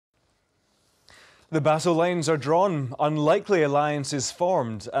The battle lines are drawn, unlikely alliances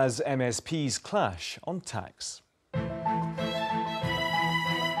formed as MSPs clash on tax.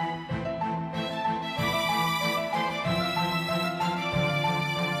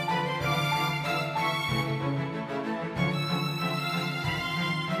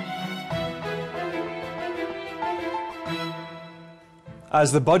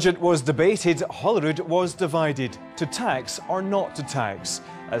 As the budget was debated, Holyrood was divided to tax or not to tax,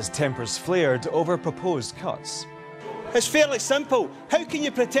 as tempers flared over proposed cuts. It's fairly simple. How can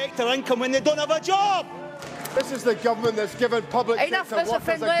you protect their income when they don't have a job? This is the government that's given public sector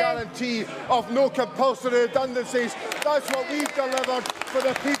workers a guarantee of no compulsory redundancies. That's what we've delivered for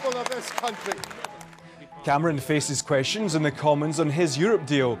the people of this country. Cameron faces questions in the Commons on his Europe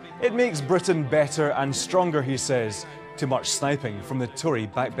deal. It makes Britain better and stronger, he says. Too much sniping from the Tory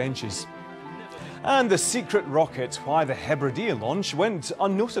backbenches. And the secret rocket, why the Hebridean launch went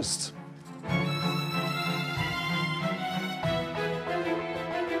unnoticed.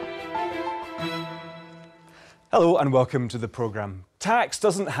 Hello and welcome to the programme. Tax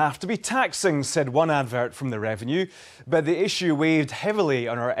doesn't have to be taxing, said one advert from the Revenue, but the issue weighed heavily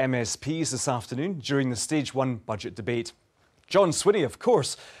on our MSPs this afternoon during the Stage 1 budget debate. John Swinney, of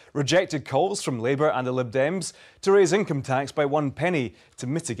course, rejected calls from Labour and the Lib Dems to raise income tax by 1 penny to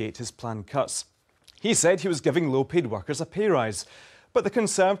mitigate his planned cuts. He said he was giving low-paid workers a pay rise, but the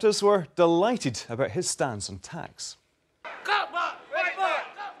Conservatives were delighted about his stance on tax.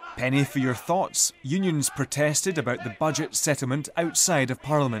 Penny for your thoughts. Unions protested about the budget settlement outside of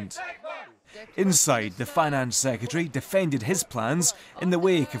Parliament. Inside, the Finance Secretary defended his plans in the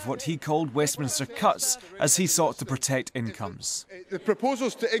wake of what he called Westminster cuts as he sought to protect incomes. The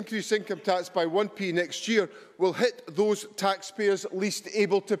proposals to increase income tax by 1p next year will hit those taxpayers least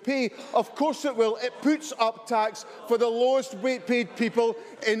able to pay. Of course it will. It puts up tax for the lowest paid people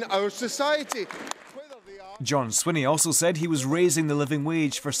in our society. John Swinney also said he was raising the living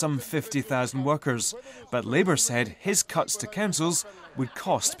wage for some 50,000 workers, but Labour said his cuts to councils would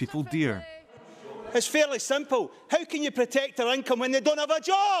cost people dear. It's fairly simple. How can you protect their income when they don't have a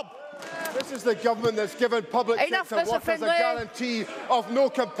job? This is the government that's given public sector workers a guarantee of no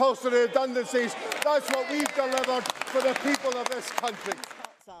compulsory redundancies. That's what we've delivered for the people of this country.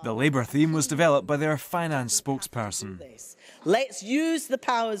 The Labour theme was developed by their finance spokesperson. Let's use the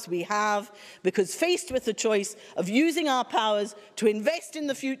powers we have, because faced with the choice of using our powers to invest in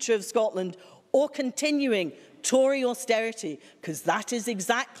the future of Scotland or continuing Tory austerity, because that is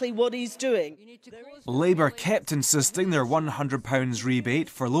exactly what he's doing. Labour kept insisting their £100 rebate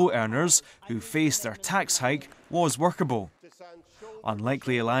for low earners who faced their tax hike was workable.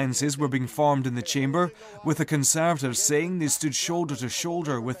 Unlikely alliances were being formed in the chamber, with the Conservatives saying they stood shoulder to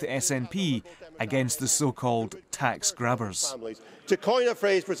shoulder with the SNP against the so-called tax grabbers. To coin a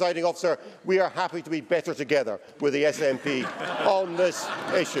phrase, presiding officer, we are happy to be better together with the SNP on this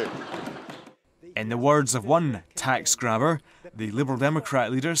issue. In the words of one tax grabber, the Liberal Democrat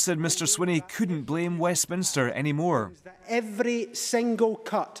leader said Mr Swinney couldn't blame Westminster anymore. Every single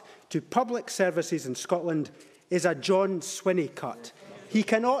cut to public services in Scotland is a John Swinney cut. He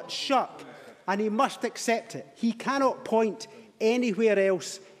cannot shuck, and he must accept it. He cannot point anywhere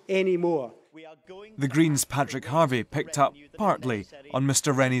else anymore. The Greens' Patrick Harvey picked up partly on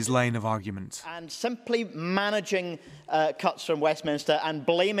Mr Rennie's line of argument. And simply managing cuts from Westminster and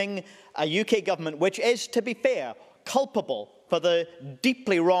blaming a UK government which is, to be fair, culpable for the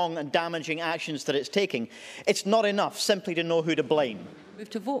deeply wrong and damaging actions that it's taking, it's not enough simply to know who to blame. Move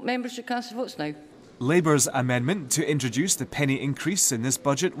to vote. Members should cast their votes now. Labour's amendment to introduce the penny increase in this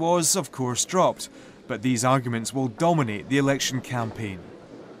budget was, of course, dropped, but these arguments will dominate the election campaign.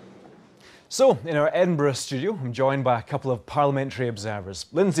 So, in our Edinburgh studio, I'm joined by a couple of parliamentary observers.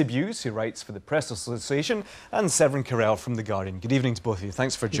 Lindsay Bewes, who writes for the Press Association, and Severin Carell from The Guardian. Good evening to both of you.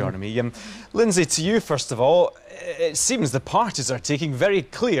 Thanks for joining me. Lindsay, to you first of all, it seems the parties are taking very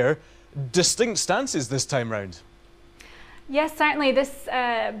clear, distinct stances this time round. Yes, certainly. This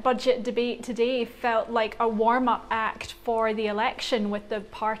budget debate today felt like a warm-up act for the election, with the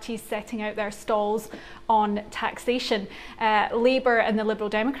parties setting out their stalls on taxation. Labour and the Liberal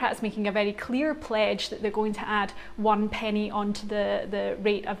Democrats making a very clear pledge that they're going to add 1 penny onto the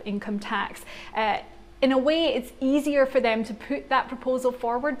rate of income tax. In a way, it's easier for them to put that proposal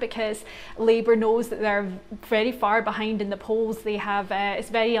forward because Labour knows that they're very far behind in the polls. They have,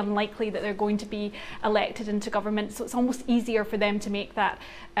 it's very unlikely that they're going to be elected into government, so it's almost easier for them to make that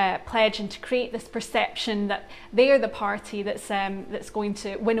pledge and to create this perception that they're the party that's going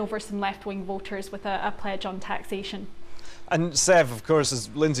to win over some left-wing voters with a pledge on taxation. And Sev, of course, as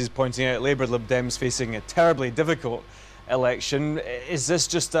Lindsay's pointing out, Labour Lib Dems facing a terribly difficult election. Is this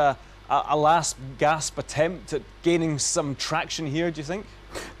just a a last gasp attempt at gaining some traction here, do you think?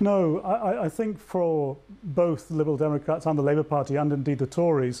 No, I think for both the Liberal Democrats and the Labour Party, and indeed the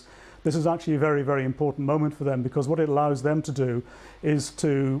Tories, this is actually a very, very important moment for them, because what it allows them to do is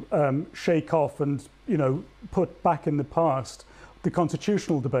to shake off and, put back in the past the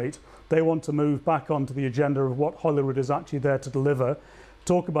constitutional debate. They want to move back onto the agenda of what Holyrood is actually there to deliver,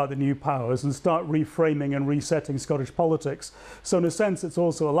 talk about the new powers and start reframing and resetting Scottish politics. So in a sense, it's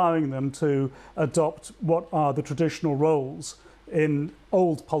also allowing them to adopt what are the traditional roles in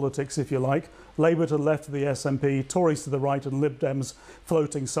old politics, if you like. Labour to the left of the SNP, Tories to the right, and Lib Dems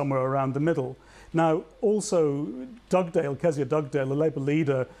floating somewhere around the middle. Now, also, Kezia Dugdale, the Labour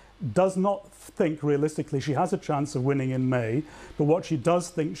leader, does not think realistically she has a chance of winning in May, but what she does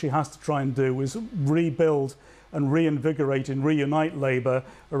think she has to try and do is rebuild and reinvigorate and reunite Labour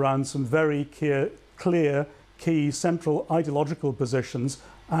around some very clear, key central ideological positions,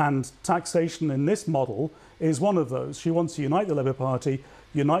 and taxation in this model is one of those. She wants to unite the Labour Party,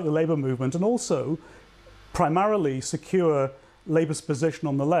 unite the Labour movement, and also primarily secure Labour's position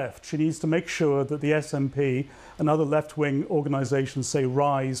on the left. She needs to make sure that the SNP and other left-wing organisations, say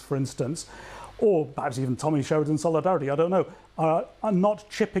Rise, for instance, or perhaps even Tommy Sheridan Solidarity, I don't know, are not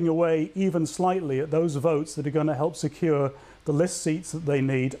chipping away even slightly at those votes that are going to help secure the list seats that they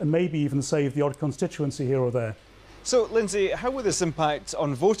need, and maybe even save the odd constituency here or there. So, Lindsay, how will this impact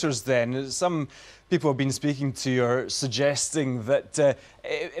on voters then? Some people have been speaking to you are suggesting that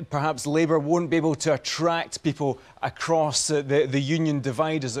perhaps Labour won't be able to attract people across the union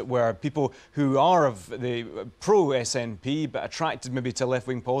divide, as it were, people who are of the pro-SNP but attracted maybe to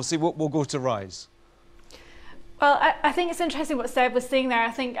left-wing policy will go to Rise. Well, I think it's interesting what Seb was saying there.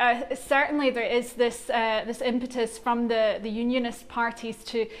 I think certainly there is this impetus from the unionist parties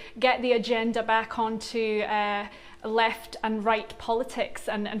to get the agenda back onto left and right politics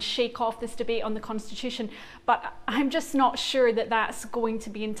and shake off this debate on the Constitution. But I'm just not sure that that's going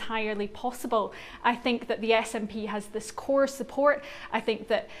to be entirely possible. I think that the SNP has this core support. I think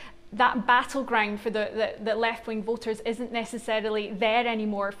that battleground for the left-wing voters isn't necessarily there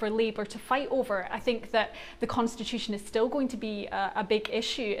anymore for Labour to fight over. I think that the Constitution is still going to be a big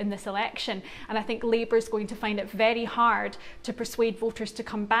issue in this election, and I think Labour is going to find it very hard to persuade voters to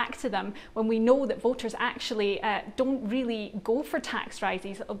come back to them when we know that voters actually don't really go for tax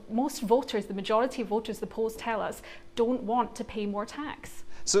rises. Most voters, the majority of voters, the polls tell us, don't want to pay more tax.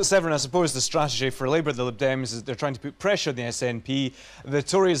 So, Severin, I suppose the strategy for Labour, the Lib Dems, is they're trying to put pressure on the SNP. The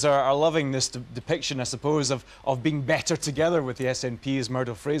Tories are loving this depiction, I suppose, of being better together with the SNP, as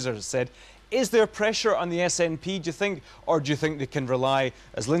Murdo Fraser has said. Is there pressure on the SNP, do you think, or do you think they can rely,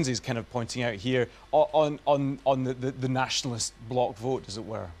 as Lindsay's kind of pointing out here, on the nationalist bloc vote, as it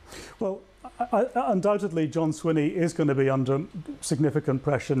were? Well, undoubtedly, John Swinney is going to be under significant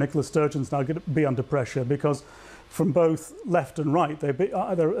pressure. Nicola Sturgeon's now going to be under pressure because from both left and right,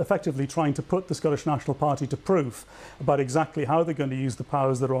 they're effectively trying to put the Scottish National Party to proof about exactly how they're going to use the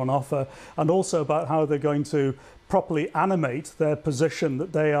powers that are on offer, and also about how they're going to properly animate their position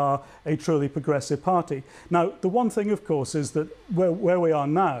that they are a truly progressive party. Now, the one thing, of course, is that where we are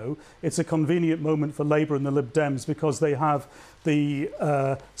now, it's a convenient moment for Labour and the Lib Dems because they have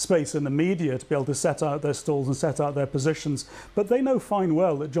the space in the media to be able to set out their stalls and set out their positions. But they know fine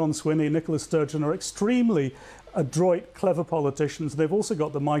well that John Swinney and Nicola Sturgeon are extremely adroit, clever politicians. They've also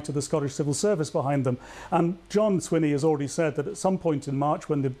got the might of the Scottish Civil Service behind them. And John Swinney has already said that at some point in March,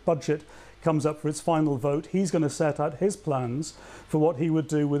 when the budget comes up for its final vote, he's going to set out his plans for what he would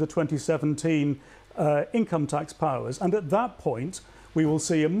do with the 2017 income tax powers. And at that point, we will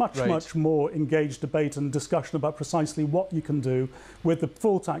see a much more engaged debate and discussion about precisely what you can do with the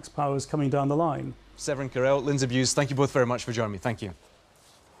full tax powers coming down the line. Severin Carrell, Lindsay Bewes, thank you both very much for joining me. Thank you.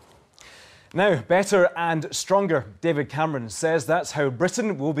 Now, better and stronger. David Cameron says that's how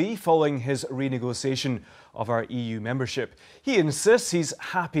Britain will be following his renegotiation of our EU membership. He insists he's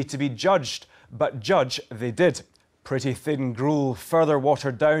happy to be judged, but judge they did. Pretty thin gruel, further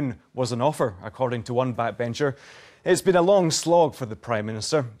watered down, was an offer, according to one backbencher. It's been a long slog for the Prime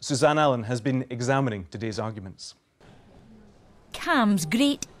Minister. Suzanne Allen has been examining today's arguments. Cam's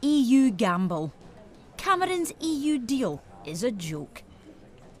great EU gamble. Cameron's EU deal is a joke.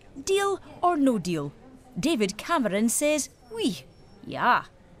 Deal or no deal? David Cameron says oui. Yeah.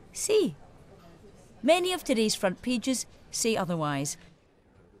 See. Many of today's front pages say otherwise.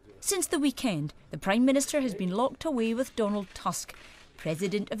 Since the weekend, the Prime Minister has been locked away with Donald Tusk,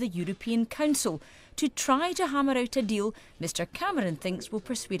 President of the European Council, to try to hammer out a deal Mr Cameron thinks will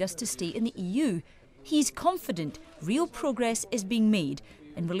persuade us to stay in the EU. He's confident real progress is being made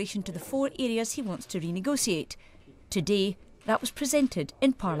in relation to the 4 areas he wants to renegotiate. Today, That was presented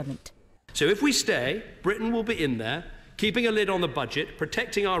in Parliament. So if we stay, Britain will be in there, keeping a lid on the budget,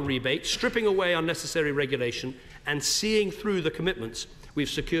 protecting our rebates, stripping away unnecessary regulation and seeing through the commitments we've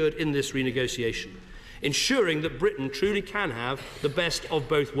secured in this renegotiation, ensuring that Britain truly can have the best of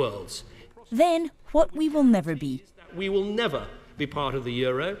both worlds. Then, what we will never be. We will never be part of the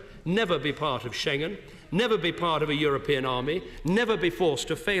euro, never be part of Schengen, never be part of a European army, never be forced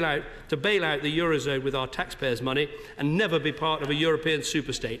to bail out the eurozone with our taxpayers' money, and never be part of a European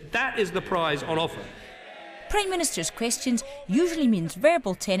superstate. That is the prize on offer. Prime Minister's questions usually means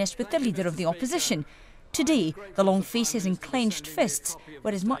verbal tennis with the leader of the opposition. Today, the long faces and clenched fists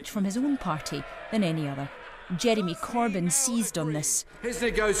were as much from his own party than any other. Jeremy Corbyn seized on this. His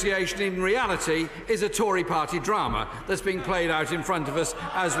negotiation in reality is a Tory party drama that's being played out in front of us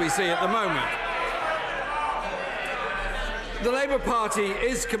as we see at the moment. The Labour Party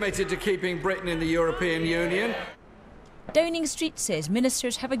is committed to keeping Britain in the European Union. Downing Street says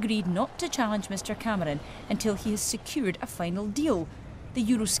ministers have agreed not to challenge Mr Cameron until he has secured a final deal. The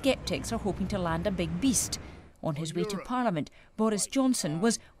Eurosceptics are hoping to land a big beast. On his way to Parliament, Boris Johnson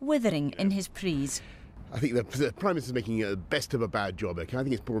was withering in his praise. I think the Prime Minister is making the best of a bad job. Okay? I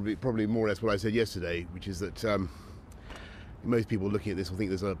think it's probably more or less what I said yesterday, which is that most people looking at this will think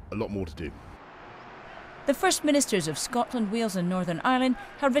there's a lot more to do. The First Ministers of Scotland, Wales and Northern Ireland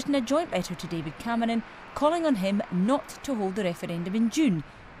have written a joint letter to David Cameron calling on him not to hold the referendum in June.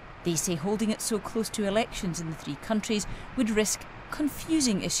 They say holding it so close to elections in the three countries would risk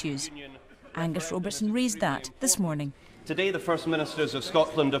confusing issues. Angus Robertson raised that this morning. Today, the First Ministers of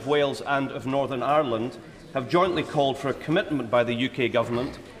Scotland, of Wales and of Northern Ireland have jointly called for a commitment by the UK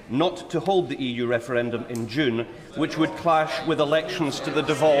Government not to hold the EU referendum in June, which would clash with elections to the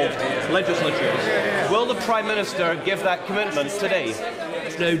devolved legislatures. Will the Prime Minister give that commitment today?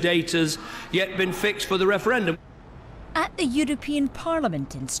 No date has yet been fixed for the referendum. At the European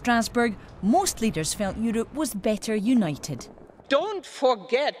Parliament in Strasbourg, most leaders felt Europe was better united. Don't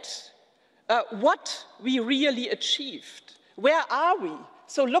forget what we really achieved. Where are we?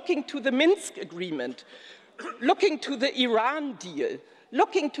 So looking to the Minsk agreement, looking to the Iran deal,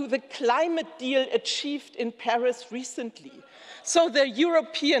 looking to the climate deal achieved in Paris recently. So the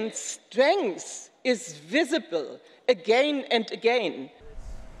European strength is visible again and again.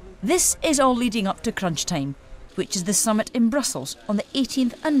 This is all leading up to crunch time, which is the summit in Brussels on the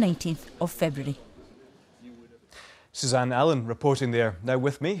 18th and 19th of February. Suzanne Allen reporting there. Now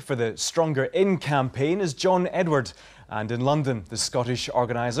with me for the Stronger In campaign is John Edward, and in London, the Scottish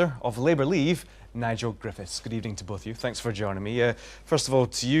organiser of Labour Leave, Nigel Griffiths. Good evening to both of you. Thanks for joining me. First of all,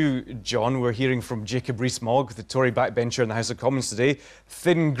 to you, John, we're hearing from Jacob Rees-Mogg, the Tory backbencher in the House of Commons today.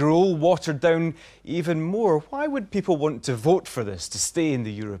 Thin gruel, watered down even more. Why would people want to vote for this, to stay in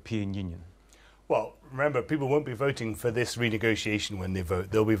the European Union? Well, remember, people won't be voting for this renegotiation when they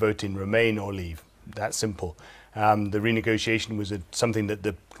vote. They'll be voting Remain or Leave. That's simple. The renegotiation was something that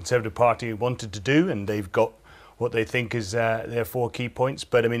the Conservative Party wanted to do, and they've got what they think is their 4 key points.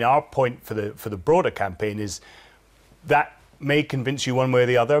 But I mean, our point for the broader campaign is that may convince you one way or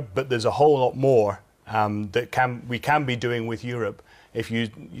the other, but there's a whole lot more that we can be doing with Europe if you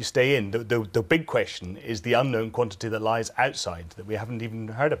stay in. The big question is the unknown quantity that lies outside that we haven't even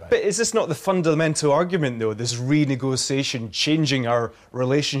heard about. But is this not the fundamental argument, though, this renegotiation changing our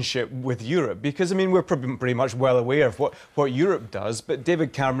relationship with Europe? Because, I mean, we're pretty much well aware of what Europe does, but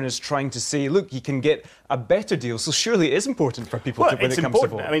David Cameron is trying to say, look, you can get a better deal, so surely it is important for people when it comes to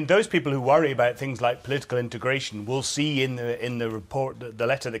vote. I mean, those people who worry about things like political integration will see in the report, the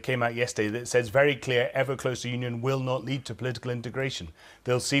letter that came out yesterday, that says very clear, ever closer union will not lead to political integration.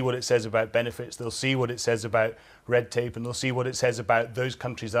 They'll see what it says about benefits, they'll see what it says about red tape, and they'll see what it says about those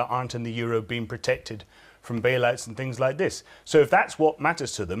countries that aren't in the euro being protected from bailouts and things like this. So if that's what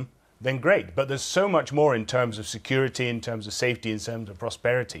matters to them, then great. But there's so much more in terms of security, in terms of safety, in terms of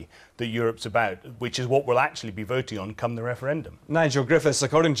prosperity that Europe's about, which is what we'll actually be voting on come the referendum. Nigel Griffiths,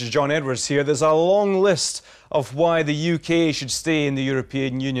 according to John Edwards here, there's a long list of why the UK should stay in the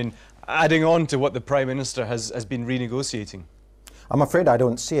European Union, adding on to what the Prime Minister has been renegotiating. I'm afraid I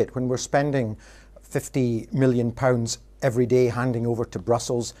don't see it. When we're spending £50 million every day handing over to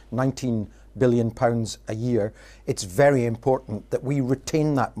Brussels, £19 billion a year, it's very important that we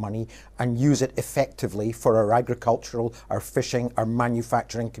retain that money and use it effectively for our agricultural, our fishing, our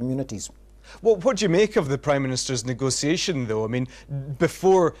manufacturing communities. Well, what do you make of the Prime Minister's negotiation, though? I mean,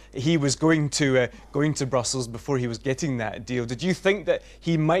 before he was going to Brussels, before he was getting that deal, did you think that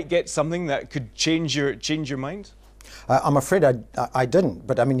he might get something that could change your mind? I'm afraid I didn't,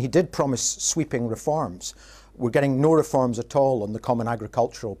 but I mean, he did promise sweeping reforms. We're getting no reforms at all on the common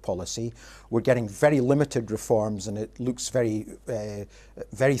agricultural policy. We're getting very limited reforms, and it looks very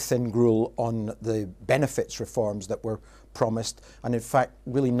thin gruel on the benefits reforms that were promised, and in fact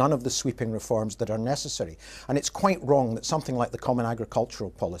really none of the sweeping reforms that are necessary. And it's quite wrong that something like the common agricultural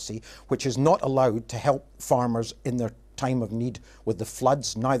policy, which is not allowed to help farmers in their time of need with the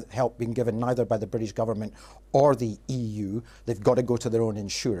floods, help being given neither by the British government or the EU, they've got to go to their own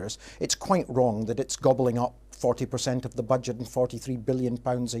insurers. It's quite wrong that it's gobbling up 40% of the budget and £43 billion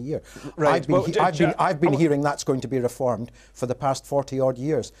a year. Right. I've been hearing that's going to be reformed for the past 40 odd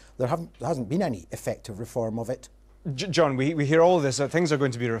years. There hasn't been any effective reform of it. John, we hear all of this, that things are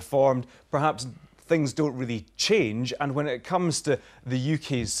going to be reformed, perhaps things don't really change, and when it comes to the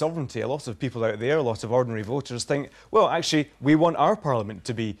UK's sovereignty, a lot of people out there, a lot of ordinary voters think, well, actually, we want our parliament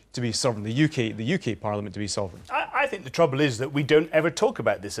to be sovereign, the UK parliament to be sovereign. I think the trouble is that we don't ever talk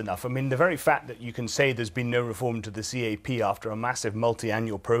about this enough. I mean, the very fact that you can say there's been no reform to the CAP after a massive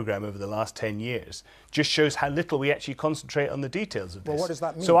multi-annual programme over the last 10 years just shows how little we actually concentrate on the details of this. Well, what does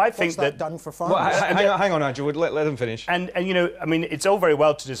that mean? So I think What's that done for farmers? Well, hang on, Nigel, let him finish. And you know, I mean, it's all very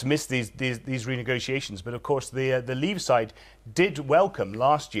well to dismiss these renegotiations, but of course the Leave side did welcome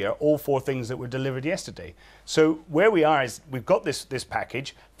last year all 4 things that were delivered yesterday. So where we are is we've got this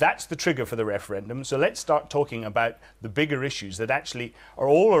package. That's the trigger for the referendum. So let's start talking about the bigger issues that actually are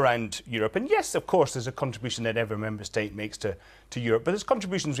all around Europe. And yes, of course, there's a contribution that every member state makes to Europe, but there's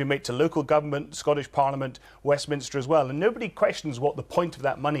contributions we make to local government, Scottish Parliament, Westminster as well. And nobody questions what the point of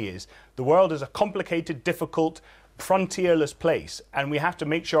that money is. The world is a complicated, difficult, frontierless place, and we have to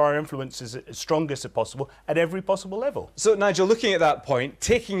make sure our influence is as strong as possible at every possible level. So, Nigel, looking at that point,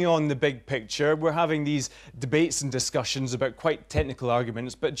 taking on the big picture, we're having these debates and discussions about quite technical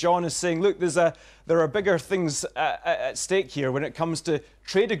arguments, but John is saying, look, there are bigger things at stake here when it comes to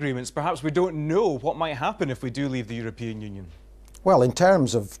trade agreements. Perhaps we don't know what might happen if we do leave the European Union. Well, in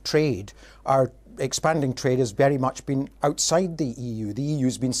terms of trade, our expanding trade has very much been outside the EU. The EU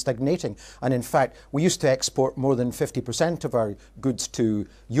has been stagnating, and in fact we used to export more than 50% of our goods to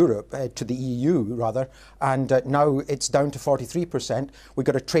Europe, to the EU rather, and now it's down to 43%. We've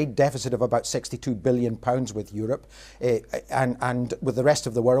got a trade deficit of about £62 billion with Europe, and with the rest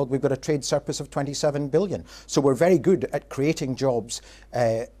of the world we've got a trade surplus of £27 billion. So we're very good at creating jobs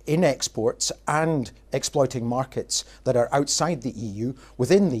in exports and exploiting markets that are outside the EU.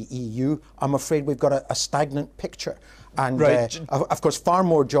 Within the EU, I'm afraid we've got a stagnant picture. And of course, far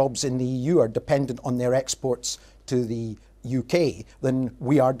more jobs in the EU are dependent on their exports to the UK than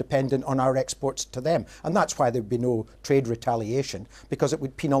we are dependent on our exports to them. And that's why there'd be no trade retaliation, because it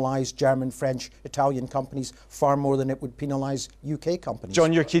would penalise German, French, Italian companies far more than it would penalise UK companies.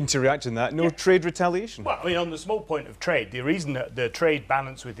 John, you're keen to react on that. No trade retaliation? Well, I mean, on the small point of trade, the reason that the trade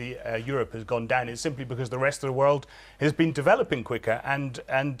balance with Europe has gone down is simply because the rest of the world has been developing quicker, and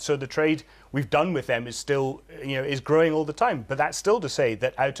so the trade we've done with them is still, is growing all the time. But that's still to say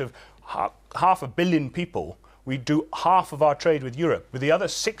that out of half a billion people, we do half of our trade with Europe. With the other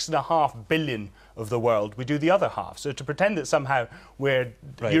 6.5 billion of the world, we do the other half. So to pretend that somehow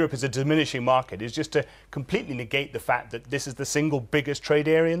Europe is a diminishing market is just to completely negate the fact that this is the single biggest trade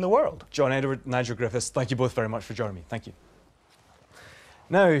area in the world. John Edward, Nigel Griffiths, thank you both very much for joining me. Thank you.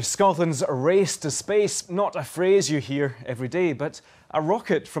 Now, Scotland's race to space, not a phrase you hear every day, but a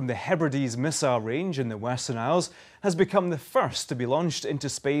rocket from the Hebrides missile range in the Western Isles has become the first to be launched into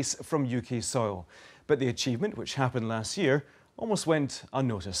space from UK soil. But the achievement, which happened last year, almost went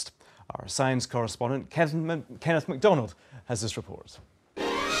unnoticed. Our science correspondent, Kenneth MacDonald, has this report.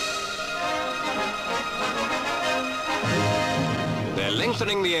 They're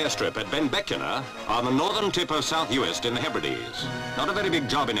lengthening the airstrip at Benbecula on the northern tip of South Uist in the Hebrides. Not a very big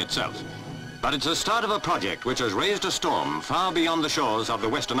job in itself, but it's the start of a project which has raised a storm far beyond the shores of the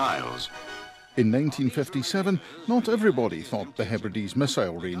Western Isles. In 1957, not everybody thought the Hebrides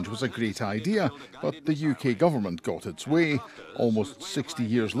missile range was a great idea, but the UK government got its way. Almost 60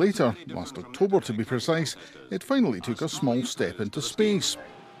 years later, last October to be precise, it finally took a small step into space.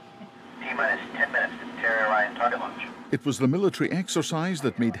 T-minus 10 minutes to Terry Ryan target launch. It was the military exercise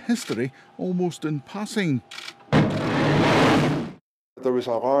that made history almost in passing. There was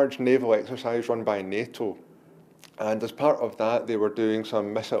a large naval exercise run by NATO. And as part of that, they were doing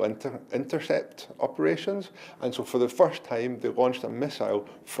some missile intercept operations. And so for the first time, they launched a missile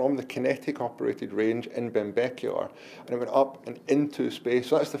from the kinetic-operated range in Benbecula. And it went up and into space.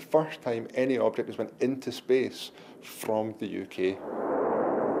 So that's the first time any object has went into space from the UK.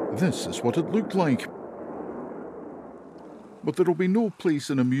 This is what it looked like. But there will be no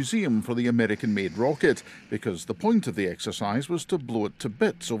place in a museum for the American-made rocket, because the point of the exercise was to blow it to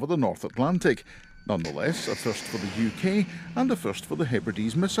bits over the North Atlantic. Nonetheless, a first for the UK and a first for the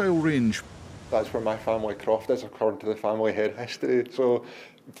Hebrides missile range. That's where my family croft is, according to the family head history. So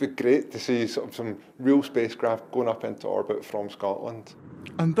it'd be great to see some real spacecraft going up into orbit from Scotland.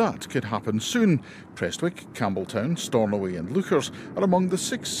 And that could happen soon. Prestwick, Campbelltown, Stornoway and Leuchars are among the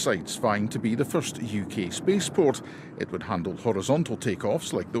 6 sites vying to be the first UK spaceport. It would handle horizontal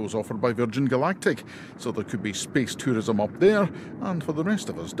takeoffs like those offered by Virgin Galactic, so there could be space tourism up there and for the rest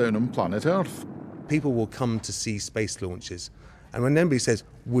of us down on planet Earth. People will come to see space launches. And when anybody says,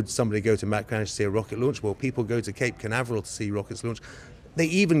 would somebody go to Mount Greenwich to see a rocket launch? Well, people go to Cape Canaveral to see rockets launch. They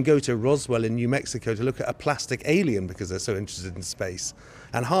even go to Roswell in New Mexico to look at a plastic alien because they're so interested in space.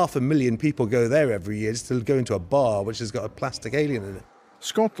 And 500,000 people go there every year just to go into a bar which has got a plastic alien in it.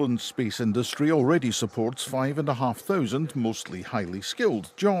 Scotland's space industry already supports 5,500 mostly highly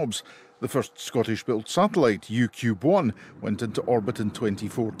skilled jobs. The first Scottish-built satellite, UCube-1, went into orbit in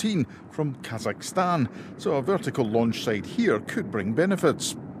 2014 from Kazakhstan, so a vertical launch site here could bring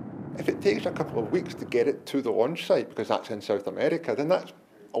benefits. If it takes a couple of weeks to get it to the launch site, because that's in South America, then that's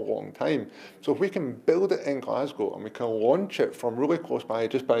a long time. So if we can build it in Glasgow and we can launch it from really close by,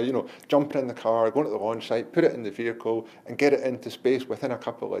 just by jumping in the car, going to the launch site, put it in the vehicle and get it into space within a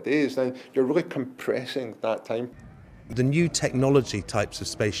couple of days, then you're really compressing that time. The new technology types of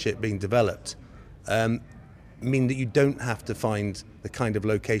spaceship being developed mean that you don't have to find the kind of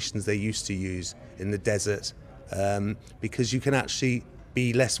locations they used to use in the desert because you can actually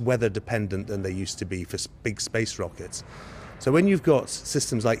be less weather dependent than they used to be for big space rockets. So when you've got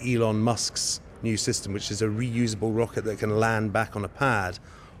systems like Elon Musk's new system, which is a reusable rocket that can land back on a pad,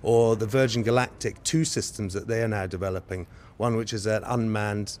 or the Virgin Galactic 2 systems that they are now developing, one which is an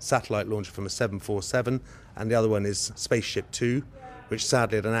unmanned satellite launcher from a 747, and the other one is Spaceship 2, which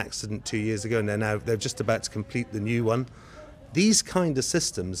sadly had an accident 2 years ago, and they're just about to complete the new one. These kind of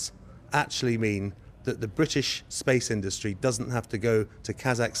systems actually mean that the British space industry doesn't have to go to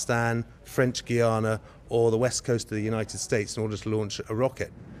Kazakhstan, French Guiana, or the west coast of the United States in order to launch a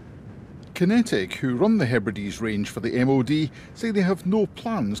rocket. Kinetic, who run the Hebrides range for the MOD, say they have no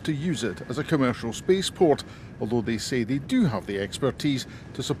plans to use it as a commercial spaceport, although they say they do have the expertise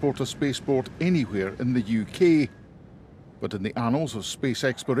to support a spaceport anywhere in the UK. But in the annals of space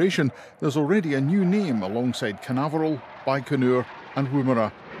exploration, there's already a new name alongside Canaveral, Baikonur and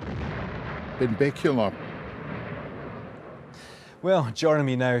Woomera. Benbecula. Well, joining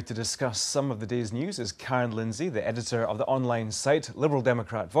me now to discuss some of the day's news is Karen Lindsay, the editor of the online site Liberal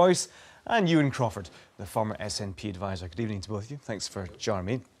Democrat Voice, and Ewan Crawford, the former SNP advisor. Good evening to both of you. Thanks for joining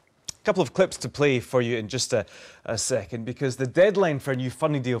me. A couple of clips to play for you in just a second, because the deadline for a new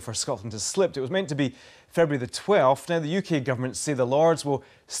funding deal for Scotland has slipped. It was meant to be February the 12th. Now the UK government say the Lords will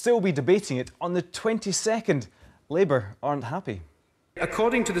still be debating it on the 22nd. Labour aren't happy.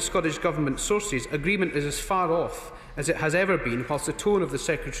 According to the Scottish Government sources, agreement is as far off as it has ever been, whilst the tone of the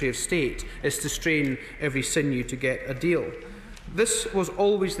Secretary of State is to strain every sinew to get a deal. This was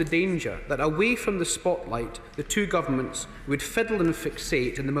always the danger, that away from the spotlight, the two governments would fiddle and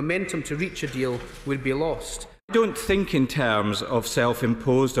fixate and the momentum to reach a deal would be lost. I don't think in terms of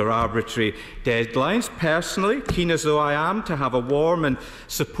self-imposed or arbitrary deadlines. Personally, keen as though I am to have a warm and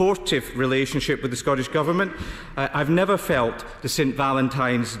supportive relationship with the Scottish Government, I've never felt the St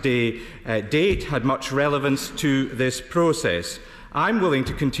Valentine's Day date had much relevance to this process. I'm willing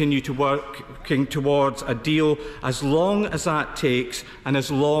to continue to working towards a deal as long as that takes and as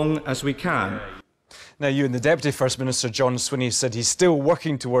long as we can. Now, you and the Deputy First Minister, John Swinney, said he's still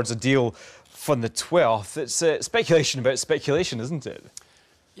working towards a deal from the 12th. It's speculation about speculation, isn't it?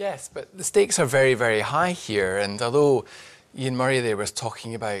 Yes, but the stakes are very, very high here. And although Ian Murray there was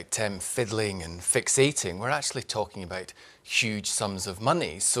talking about fiddling and fixating, we're actually talking about huge sums of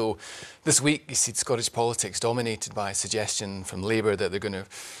money. So this week you see Scottish politics dominated by a suggestion from Labour that they're going to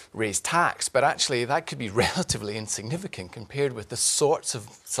raise tax, but actually that could be relatively insignificant compared with the sorts of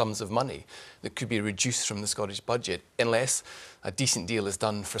sums of money that could be reduced from the Scottish budget unless a decent deal is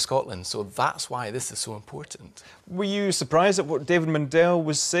done for Scotland. So that's why this is so important. Were you surprised at what David Mundell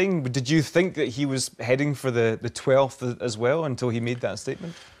was saying? Did you think that he was heading for the 12th as well until he made that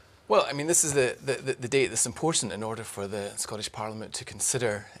statement? Well, I mean, this is the date that's important in order for the Scottish Parliament to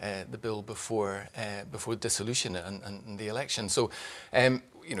consider the bill before dissolution and the election. So,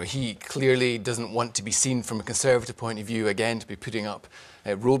 you know, he clearly doesn't want to be seen from a Conservative point of view, again, to be putting up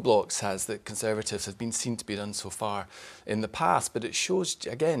roadblocks as the Conservatives have been seen to be done so far in the past. But it shows,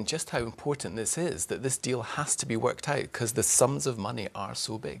 again, just how important this is, that this deal has to be worked out because the sums of money are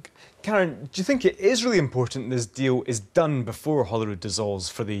so big. Karen, do you think it is really important this deal is done before Holyrood dissolves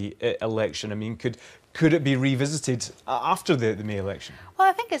for the election? I mean, could it be revisited after the May election? Well,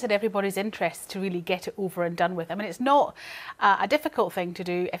 I think it's in everybody's interest to really get it over and done with. I mean, it's not a difficult thing to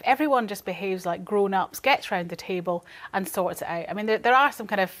do if everyone just behaves like grown-ups, gets round the table and sorts it out. I mean, there are some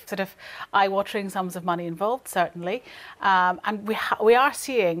kind of sort of eye-watering sums of money involved, certainly, and we are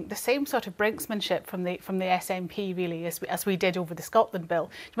seeing the same sort of brinksmanship from the SNP really as we did over the Scotland bill.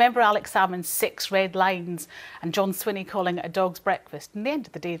 Do you remember Alex Salmond's 6 red lines and John Swinney calling it a dog's breakfast? In the end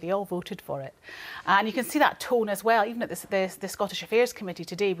of the day, they all voted for it. And you can see that tone as well, even at the Scottish Affairs Committee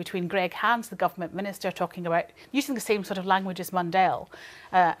today, between Greg Hands, the government minister, talking about using the same sort of language as Mundell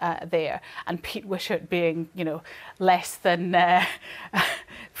there, and Pete Wishart being, you know, less than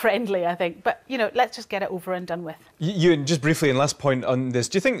friendly, I think. But, you know, let's just get it over and done with. Ewan, just briefly, and last point on this,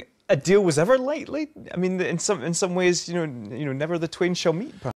 do you think a deal was ever likely? I mean, in some ways, you know, never the twain shall meet, perhaps.